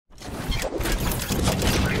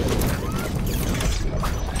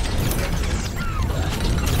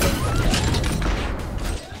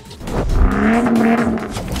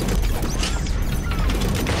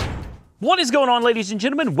What is going on, ladies and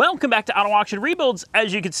gentlemen? Welcome back to Auto Auction Rebuilds.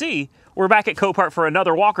 As you can see, we're back at Copart for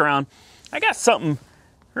another walk around. I got something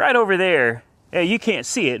right over there. Yeah, you can't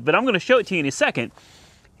see it, but I'm going to show it to you in a second.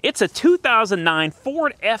 It's a 2009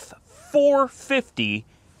 Ford F450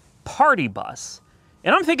 party bus,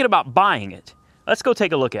 and I'm thinking about buying it. Let's go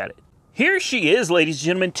take a look at it. Here she is, ladies and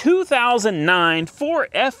gentlemen, 2009 Ford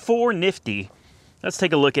F450. Let's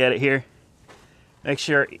take a look at it here. Make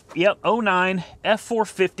sure, yep, 09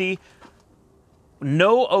 F450.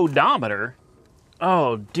 No odometer.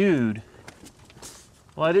 Oh, dude.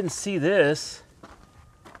 Well, I didn't see this.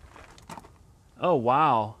 Oh,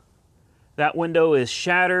 wow. That window is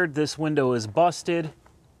shattered. This window is busted.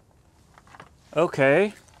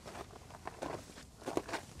 Okay.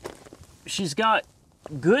 She's got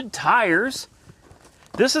good tires.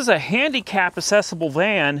 This is a handicap accessible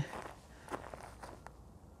van.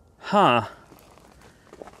 Huh.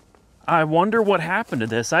 I wonder what happened to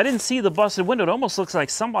this. I didn't see the busted window. It almost looks like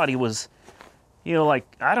somebody was, you know, like,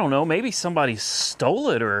 I don't know, maybe somebody stole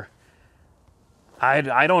it, or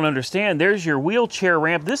I don't understand. There's your wheelchair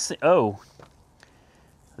ramp. This, oh,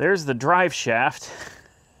 there's the drive shaft.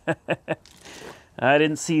 I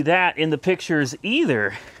didn't see that in the pictures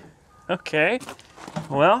either. Okay,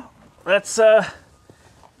 well, let's open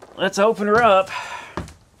her up.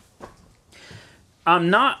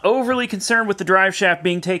 I'm not overly concerned with the drive shaft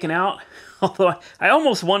being taken out, although I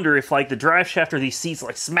almost wonder if, like, the drive shaft or these seats,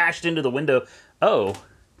 like, smashed into the window. Oh.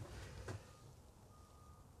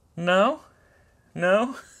 No?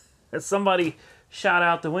 No? Somebody shot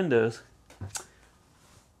out the windows.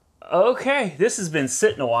 Okay, this has been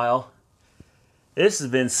sitting a while. This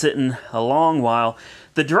has been sitting a long while.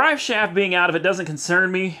 The drive shaft being out of it doesn't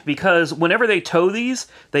concern me, because whenever they tow these,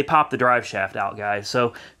 they pop the drive shaft out, guys.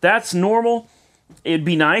 So that's normal. It'd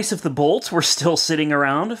be nice if the bolts were still sitting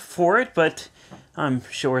around for it, but I'm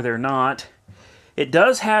sure they're not. It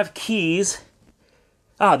does have keys.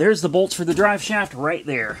 Ah, there's the bolts for the drive shaft right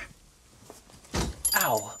there.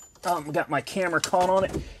 Ow. Got my camera caught on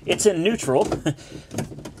it. It's in neutral.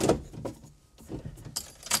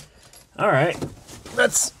 All right,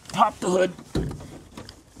 let's pop the hood.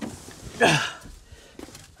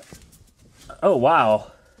 Oh,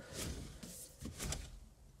 wow.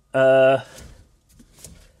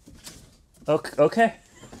 Okay.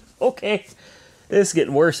 This is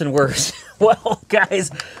getting worse and worse. Well, guys,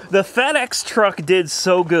 the FedEx truck did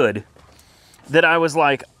so good that I was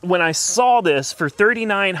like, when I saw this for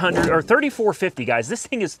 $3,900 or $3,450, guys, this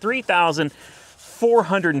thing is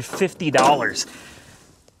 $3,450.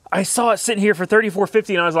 I saw it sitting here for $3,450,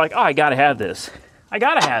 and I was like, oh, I gotta have this. I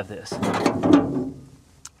gotta have this.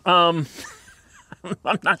 I'm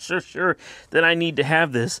not so sure that I need to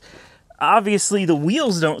have this. Obviously, the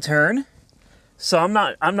wheels don't turn, so I'm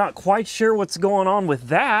not quite sure what's going on with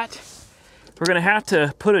that. We're gonna have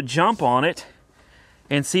to put a jump on it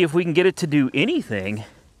and see if we can get it to do anything.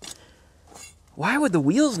 Why would the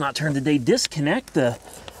wheels not turn? Did they disconnect the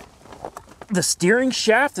steering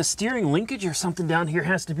shaft? The steering linkage or something down here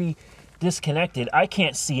has to be disconnected. I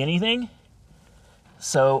can't see anything,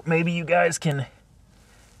 so maybe you guys can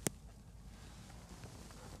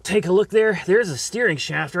take a look there. There's a steering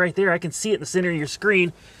shaft right there. I can see it in the center of your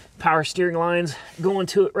screen. Power steering lines going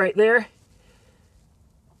to it right there.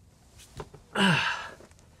 I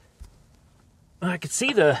can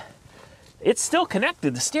see it's still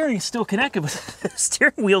connected. The steering is still connected, but the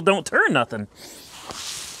steering wheel don't turn nothing.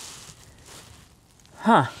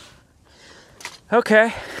 Huh.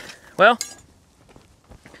 Okay. Well,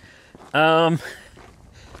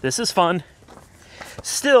 this is fun.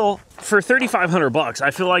 Still, for $3,500,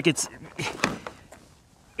 I feel like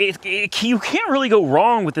you can't really go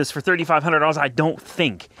wrong with this for $3,500. I don't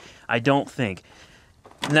think.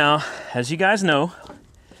 Now, as you guys know,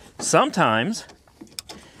 sometimes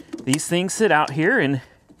these things sit out here and,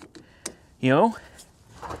 you know,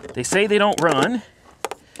 they say they don't run,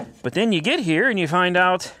 but then you get here and you find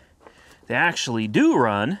out they actually do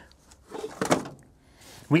run.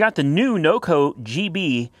 We got the new Noco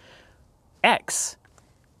GB X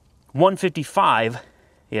 155.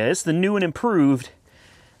 Yeah, it's the new and improved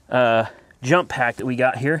jump pack that we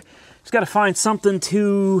got here. Just got to find something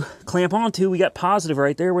to clamp onto. We got positive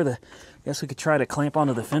right there where I guess we could try to clamp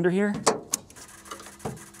onto the fender here.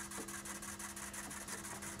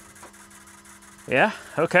 Yeah,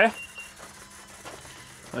 okay.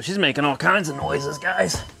 Well, she's making all kinds of noises,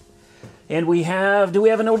 guys. And do we have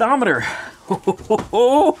an odometer?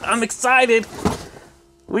 Oh, I'm excited.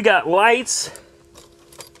 We got lights.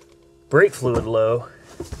 Brake fluid low.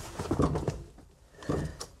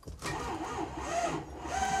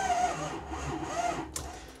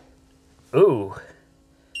 Ooh.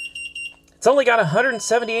 It's only got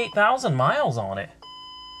 178,000 miles on it.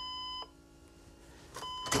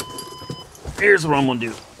 Here's what I'm gonna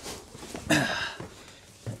do.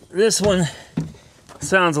 This one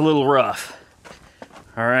sounds a little rough.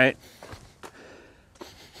 All right.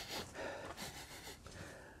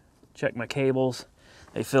 Check my cables.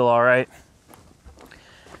 They feel all right.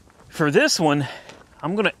 For this one,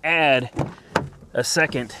 I'm gonna add a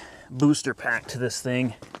second booster pack to this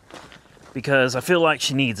thing because I feel like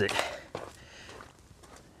she needs it.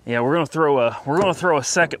 Yeah, we're gonna throw a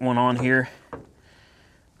second one on here.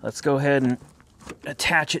 Let's go ahead and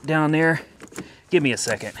attach it down there. Give me a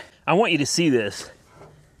second. I want you to see this.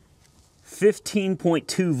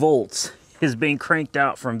 15.2 volts is being cranked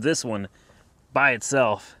out from this one by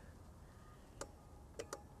itself.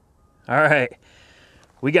 All right,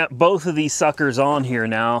 we got both of these suckers on here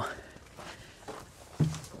now.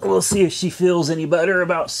 We'll see if she feels any better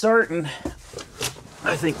about starting.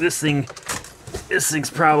 I think this thing's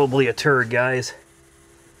probably a turd, guys.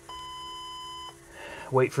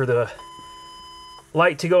 Wait for the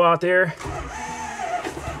light to go out there.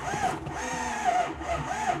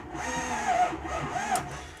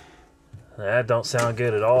 That don't sound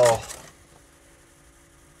good at all.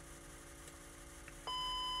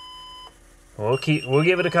 We'll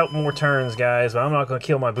give it a couple more turns, guys, but I'm not gonna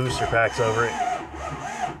kill my booster packs over it.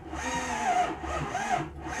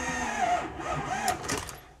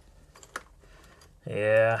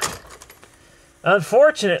 Yeah.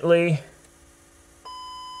 Unfortunately,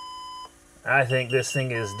 I think this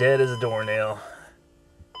thing is dead as a doornail.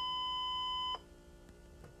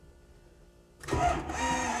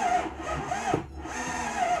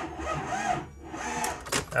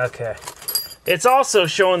 Okay. It's also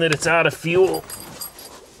showing that it's out of fuel.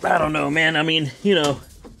 I don't know, man. I mean, you know.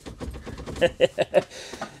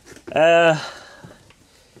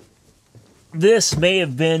 This may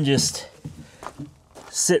have been just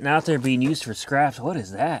sitting out there being used for scraps. What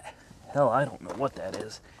is that? Hell, I don't know what that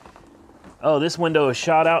is. Oh, this window is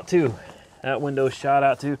shot out too. That window is shot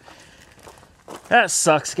out too. That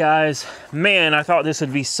sucks, guys. Man, I thought this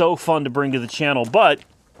would be so fun to bring to the channel, but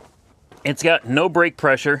it's got no brake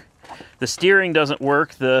pressure. The steering doesn't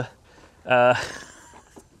work. It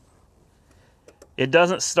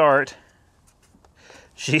doesn't start.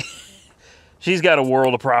 She's got a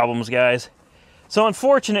world of problems, guys. So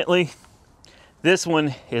unfortunately, this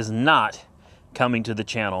one is not coming to the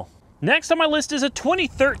channel. Next on my list is a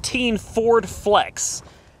 2013 Ford Flex.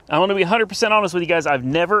 I want to be 100% honest with you guys. I've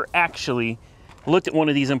never actually looked at one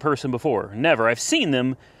of these in person before. Never. I've seen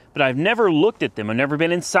them, but I've never looked at them. I've never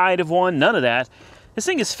been inside of one, none of that. This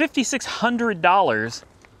thing is $5,600.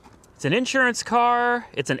 It's an insurance car.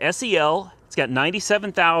 It's an SEL. It's got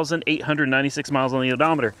 97,896 miles on the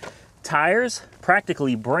odometer. Tires,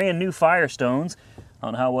 practically brand new Firestones. I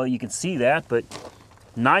don't know how well you can see that, but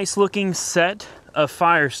nice looking set of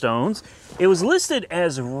Firestones. It was listed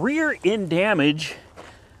as rear end damage.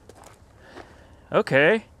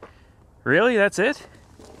 Okay, really, that's it?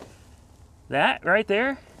 That right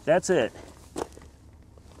there, that's it.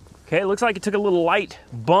 Okay, it looks like it took a little light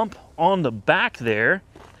bump on the back there.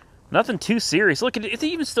 Nothing too serious. Look, it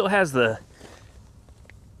even still has the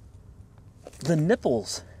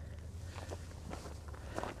nipples.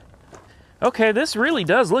 Okay, this really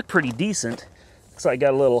does look pretty decent. Looks like I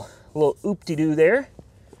got a little oop-de-doo there.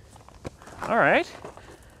 All right.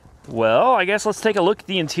 Well, I guess let's take a look at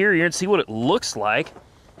the interior and see what it looks like.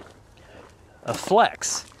 A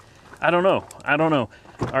Flex. I don't know.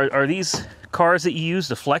 Are these cars that you use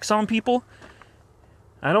to flex on people?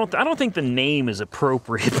 I don't think the name is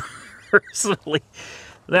appropriate personally.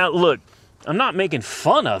 Now look, I'm not making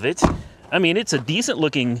fun of it. I mean, it's a decent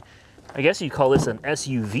looking, I guess you'd call this an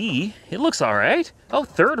SUV. It looks all right. Oh,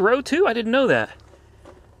 third row too? I didn't know that.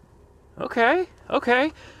 Okay.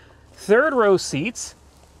 Third row seats.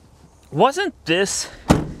 Wasn't this,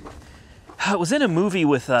 it was in a movie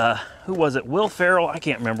with, who was it? Will Ferrell? I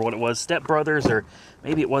can't remember what it was. Step Brothers, or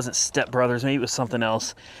maybe it wasn't Step Brothers. Maybe it was something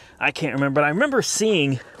else. I can't remember, but I remember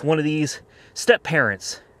seeing one of these Step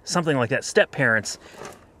Parents, something like that, Step Parents.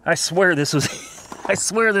 I swear this was, I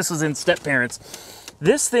swear this was in Step Parents.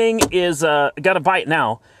 This thing is, got a bite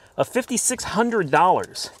now, of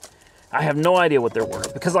 $5,600. I have no idea what they're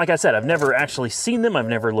worth, because like I said, I've never actually seen them. I've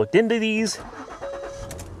never looked into these.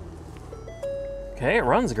 Okay, it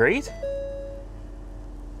runs great.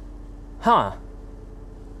 Huh.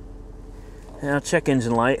 Now, check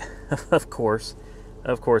engine light. Of course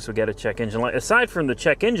we got a check engine light. Aside from the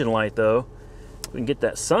check engine light, though, we can get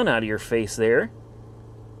that sun out of your face there.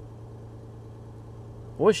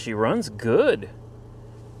 Boy, she runs good.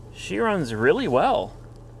 She runs really well.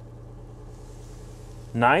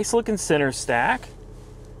 Nice looking center stack.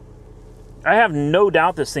 I have no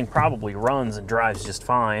doubt this thing probably runs and drives just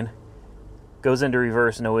fine. Goes into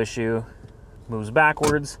reverse, no issue. Moves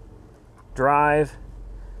backwards, drive,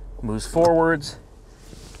 moves forwards.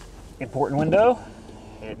 Important window,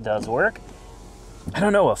 it does work. I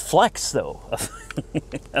don't know, a flex though.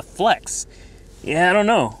 A flex. Yeah, I don't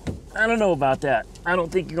know. I don't know about that. I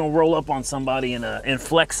don't think you're gonna roll up on somebody and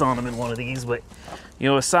flex on them in one of these, but you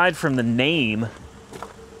know, aside from the name,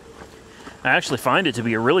 I actually find it to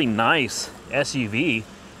be a really nice SUV.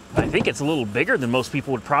 I think it's a little bigger than most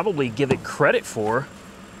people would probably give it credit for.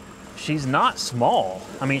 She's not small.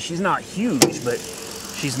 I mean, she's not huge, but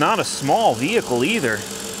she's not a small vehicle either.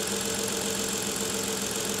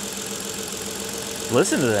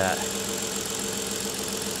 Listen to that.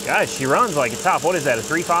 Guys, she runs like a top. What is that, a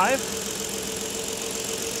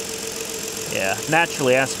 3.5? Yeah,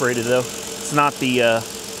 naturally aspirated though. It's not the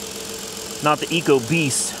Eco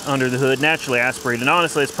Beast under the hood, naturally aspirated. And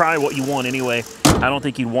honestly, it's probably what you want anyway. I don't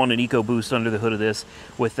think you'd want an Eco Boost under the hood of this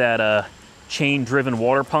with that chain-driven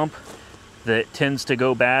water pump that tends to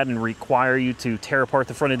go bad and require you to tear apart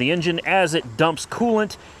the front of the engine as it dumps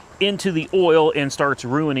coolant into the oil and starts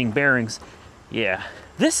ruining bearings. Yeah,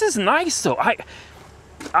 this is nice though.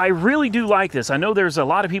 I really do like this. I know there's a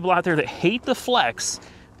lot of people out there that hate the Flex,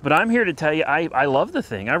 but I'm here to tell you I love the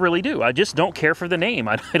thing. I really do. I just don't care for the name.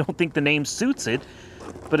 I don't think the name suits it.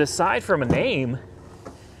 But aside from a name,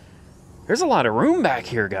 there's a lot of room back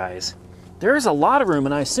here, guys. There's a lot of room,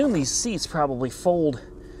 and I assume these seats probably fold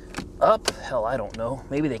up. Hell, I don't know.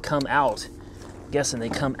 Maybe they come out. I'm guessing they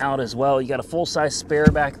come out as well. You got a full-size spare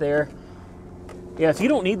back there. Yeah, if you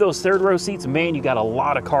don't need those third row seats, man, you got a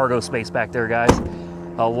lot of cargo space back there, guys.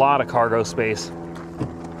 A lot of cargo space.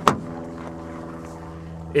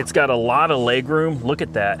 It's got a lot of leg room. Look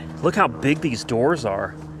at that. Look how big these doors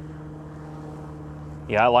are.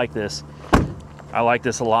 Yeah, I like this. I like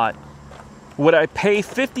this a lot. Would I pay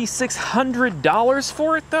 $5,600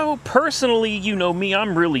 for it though? Personally, you know me,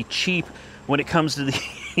 I'm really cheap when it comes to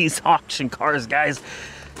these auction cars, guys.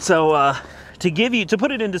 So to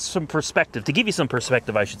put it into some perspective, to give you some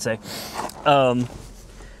perspective, I should say,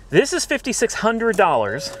 this is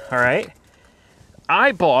 $5,600, all right?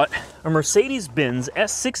 I bought a Mercedes-Benz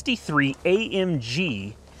S63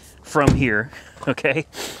 AMG from here, okay?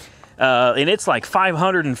 And it's like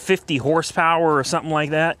 550 horsepower or something like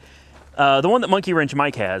that. The one that Monkey Wrench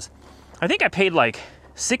Mike has. I think I paid like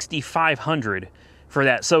 $6,500 for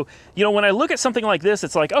that. So, you know, when I look at something like this,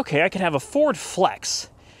 it's like, okay, I could have a Ford Flex.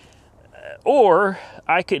 Or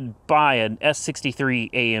I could buy an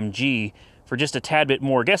S63 AMG for just a tad bit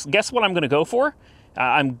more. Guess what I'm going to go for?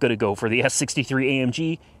 I'm going to go for the S63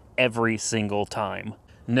 AMG every single time.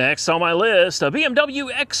 Next on my list, a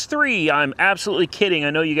BMW X3. I'm absolutely kidding.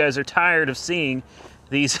 I know you guys are tired of seeing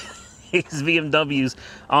these BMWs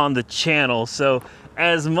on the channel. So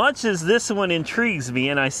as much as this one intrigues me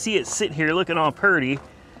and I see it sit here looking all pretty,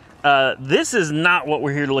 this is not what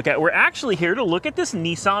we're here to look at. We're actually here to look at this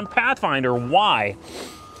Nissan Pathfinder. Why?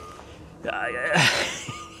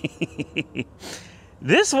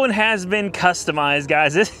 This one has been customized,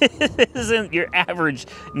 guys. This isn't your average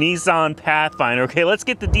Nissan Pathfinder. Okay, let's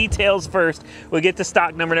get the details first. We'll get the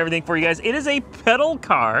stock number and everything for you guys. It is a pedal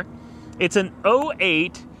car. It's an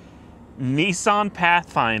 08 Nissan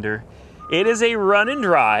Pathfinder. It is a run and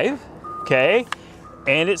drive, okay?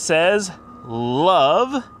 And it says,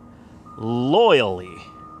 love loyally.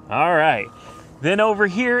 All right. Then over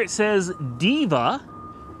here it says Diva.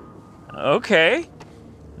 Okay.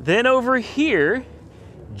 Then over here,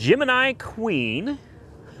 Gemini Queen.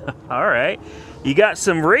 All right. You got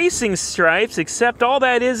some racing stripes, except all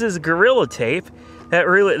that is Gorilla Tape. That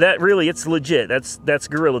really, it's legit. That's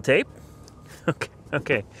Gorilla Tape.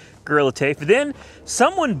 Okay. Gorilla Tape. Then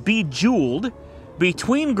someone bejeweled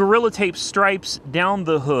between Gorilla Tape stripes down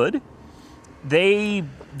the hood. They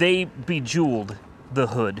bejeweled the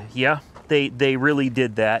hood. Yeah, they really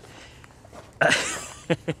did that.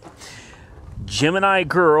 Gemini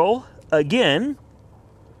Girl, again,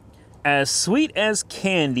 as sweet as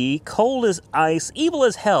candy, cold as ice, evil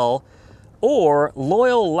as hell, or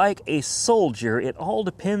loyal like a soldier. It all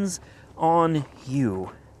depends on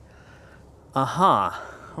you.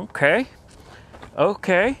 Okay.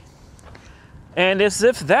 And as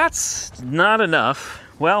if that's not enough,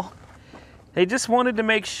 well, they just wanted to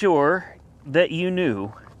make sure that you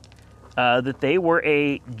knew that they were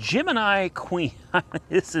a Gemini Queen.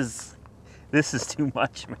 This is too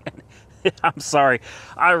much, man. I'm sorry.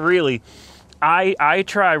 I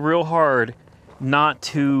try real hard not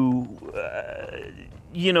to,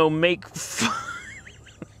 you know, make fun.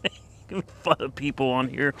 making fun of people on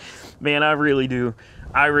here. Man, I really do.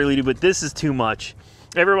 I really do, but this is too much.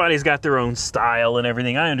 Everybody's got their own style and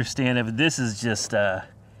everything. I understand it, but this is just,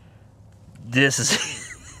 this is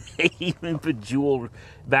even bejeweled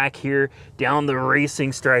back here down the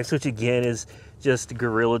racing stripes, which again is just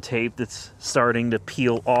Gorilla Tape that's starting to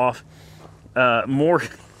peel off. More,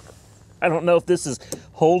 I don't know if this is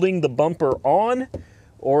holding the bumper on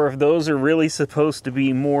or if those are really supposed to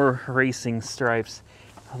be more racing stripes.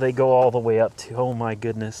 They go all the way up to, oh my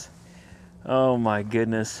goodness. Oh my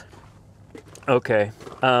goodness. Okay,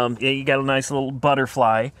 yeah, you got a nice little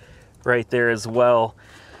butterfly right there as well.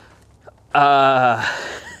 We hadn't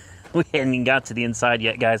even got to the inside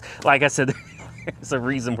yet, guys. Like I said, there's a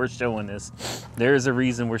reason we're showing this. There's a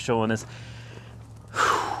reason we're showing this.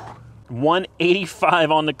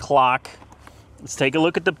 185 on the clock. Let's take a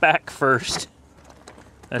look at the back first.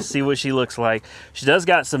 Let's see what she looks like. She does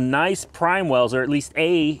got some nice prime wells, or at least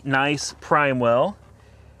a nice prime well.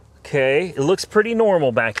 Okay, it looks pretty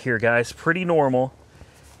normal back here, guys. Pretty normal.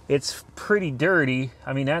 It's pretty dirty.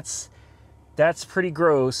 I mean, that's pretty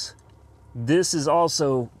gross. This is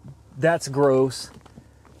also, that's gross.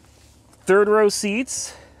 Third row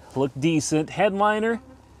seats look decent. Headliner,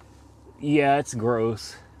 yeah, it's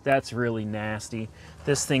gross. That's really nasty.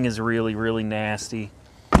 This thing is really, really nasty.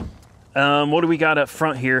 What do we got up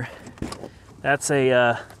front here? That's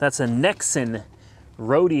a Nexen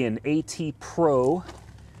Rhodian AT Pro.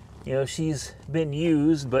 You know, she's been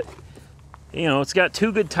used, but, you know, it's got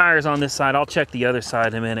two good tires on this side. I'll check the other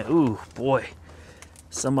side in a minute. Ooh, boy.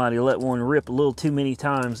 Somebody let one rip a little too many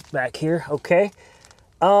times back here. Okay.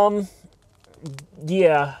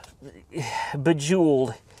 Yeah.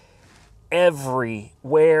 Bejeweled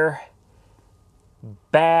everywhere.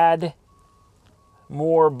 Bad.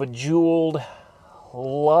 More bejeweled.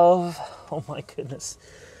 Love. Oh, my goodness.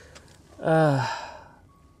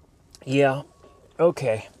 Yeah.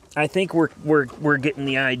 Okay. I think we're getting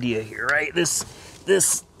the idea here, right?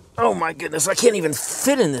 This, oh my goodness, I can't even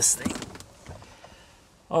fit in this thing.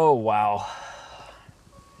 Oh, wow.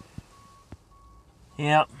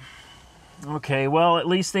 Yep. Okay, well, at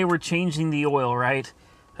least they were changing the oil, right?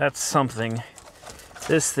 That's something.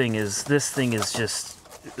 This thing is just,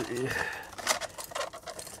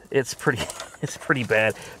 it's pretty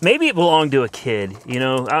bad. Maybe it belonged to a kid, you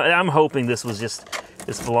know? I'm hoping this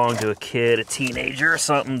belonged to a kid, a teenager, or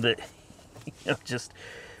something that, you know, just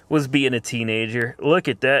was being a teenager. Look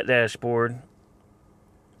at that dashboard.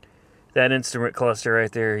 That instrument cluster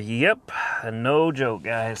right there. Yep, no joke,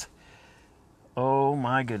 guys. Oh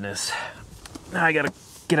my goodness. Now I gotta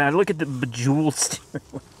get out. Look at the bejeweled steering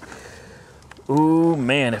wheel. Ooh,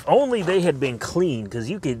 man, if only they had been clean, because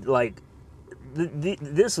you could, like,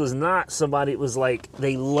 this was not somebody, it was like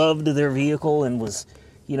they loved their vehicle and was,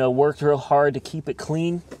 you know, worked real hard to keep it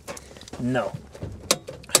clean. No.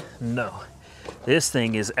 No. This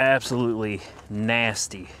thing is absolutely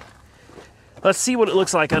nasty. Let's see what it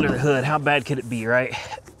looks like under the hood. How bad could it be, right?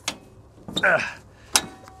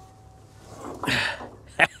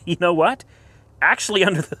 You know what? Actually,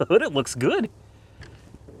 under the hood, it looks good.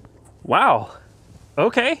 Wow.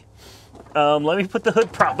 Okay. Let me put the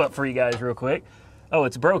hood prop up for you guys real quick. Oh,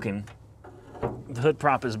 it's broken. The hood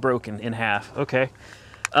prop is broken in half. Okay.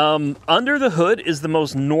 Under the hood is the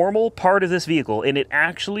most normal part of this vehicle, and it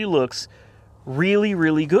actually looks really,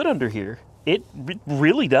 really good under here. It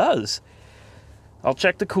really does. I'll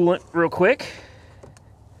check the coolant real quick.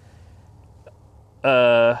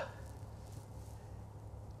 I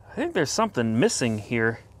think there's something missing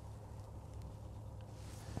here.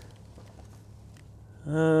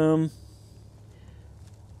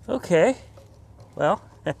 Okay. Well,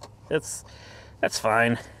 that's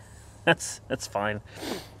fine. That's fine.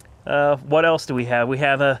 What else do we have? We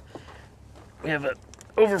have a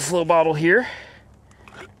overflow bottle here.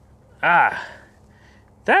 Ah,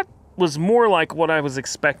 that was more like what I was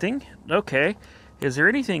expecting. Okay, is there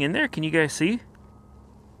anything in there? Can you guys see?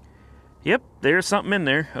 Yep, there's something in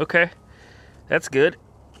there. Okay, that's good.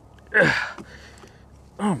 Ugh.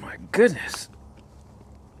 Oh my goodness.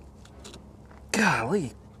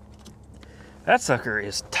 Golly, that sucker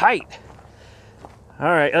is tight. All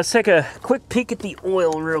right, let's take a quick peek at the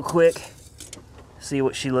oil real quick. See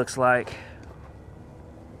what she looks like.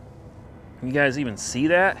 Can you guys even see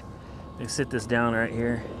that? Let me sit this down right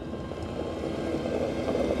here.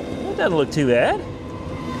 That doesn't look too bad.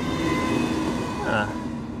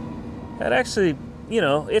 That actually, you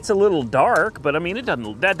know, it's a little dark, but I mean, that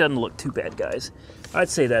doesn't look too bad, guys. I'd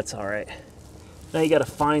say that's all right. Now you got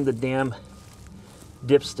to find the damn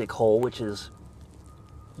dipstick hole, which is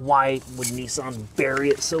why would Nissan bury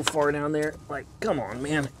it so far down there? Like, come on,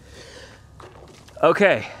 man.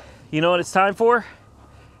 Okay, You know what it's time for?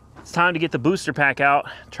 It's time to get the booster pack out,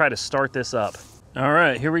 try to start this up. All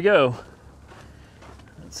right, here we go.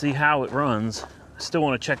 Let's see how it runs. I still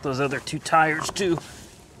want to check those other 2 tires too.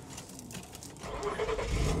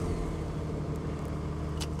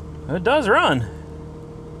 It does run.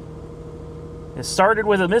 It started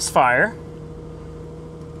with a misfire,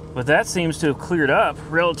 but that seems to have cleared up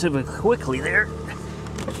relatively quickly there.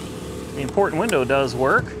 The important window does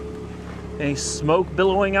work. Any smoke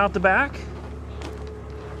billowing out the back?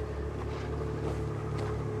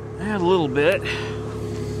 A little bit.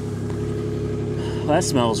 That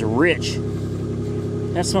smells rich.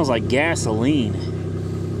 That smells like gasoline.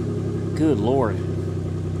 Good Lord.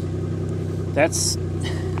 That's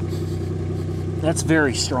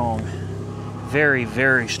very strong. Very,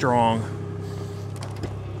 very strong.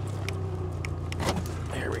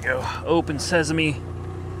 There we go. Open sesame.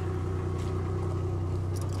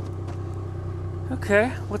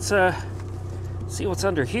 Okay, let's see what's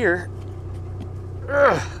under here.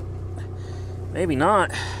 Ugh. Maybe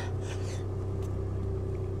not.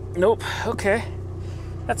 Nope, okay.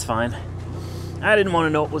 That's fine. I didn't want to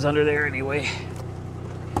know what was under there anyway.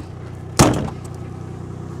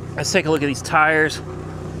 Let's take a look at these tires.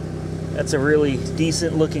 That's a really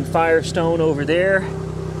decent looking Firestone over there.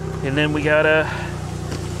 And then we got a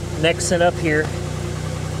Nexen up here.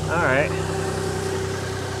 All right.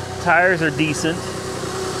 Tires are decent.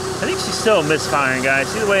 I think she's still misfiring, guys.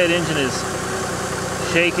 See the way that engine is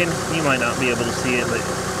shaking? You might not be able to see it, but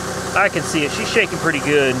I can see it. She's shaking pretty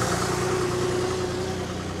good.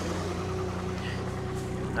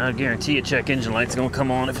 I guarantee you check engine light's gonna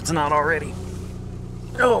come on if it's not already.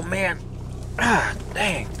 Oh man. Ah,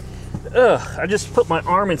 dang. Ugh, I just put my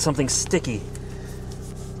arm in something sticky.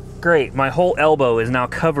 Great, my whole elbow is now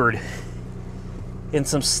covered in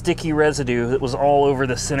some sticky residue that was all over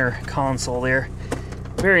the center console there.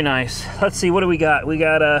 Very nice. Let's see, what do we got? We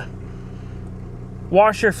got a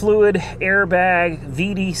washer fluid, airbag,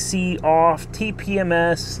 VDC off,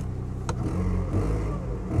 TPMS.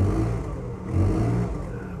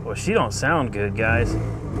 Well, she don't sound good, guys.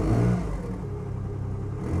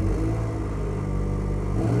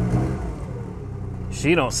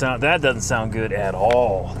 She don't sound, that doesn't sound good at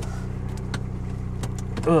all.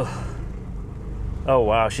 Ugh. Oh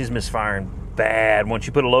wow, she's misfiring bad. Once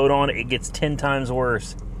you put a load on it, it gets 10 times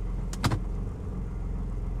worse.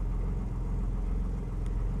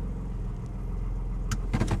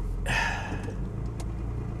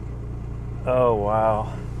 Oh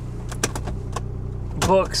wow.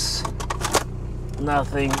 Books,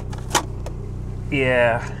 nothing.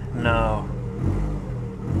 Yeah, no.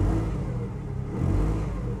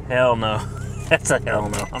 Hell no. That's a hell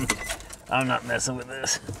no. I'm not messing with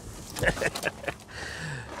this.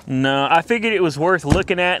 No, I figured it was worth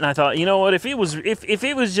looking at, and I thought, you know what, if it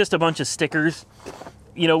was just a bunch of stickers,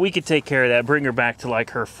 you know, we could take care of that, bring her back to like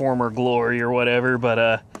her former glory or whatever,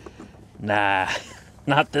 but nah,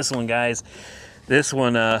 not this one, guys. This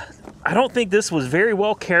one, I don't think this was very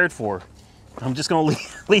well cared for. I'm just gonna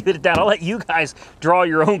leave it at that. I'll let you guys draw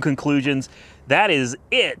your own conclusions. That is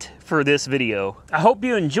it for this video. I hope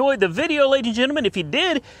you enjoyed the video, ladies and gentlemen. If you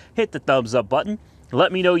did, hit the thumbs up button.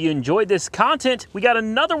 Let me know you enjoyed this content. We got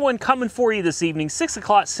another one coming for you this evening, 6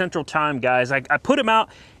 o'clock Central Time, guys. I put them out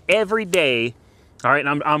every day. All right,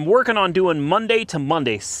 and I'm working on doing Monday to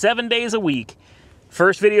Monday, 7 days a week.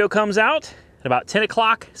 First video comes out at about 10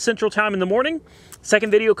 o'clock Central Time in the morning.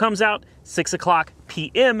 Second video comes out 6 o'clock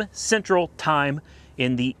p.m. Central Time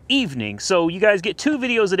in the evening. So you guys get 2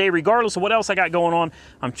 videos a day regardless of what else I got going on.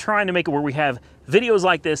 I'm trying to make it where we have videos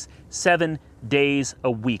like this 7 days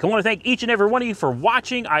a week. I want to thank each and every one of you for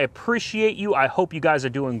watching. I appreciate you. I hope you guys are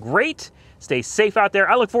doing great. Stay safe out there.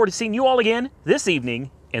 I look forward to seeing you all again this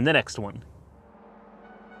evening in the next one.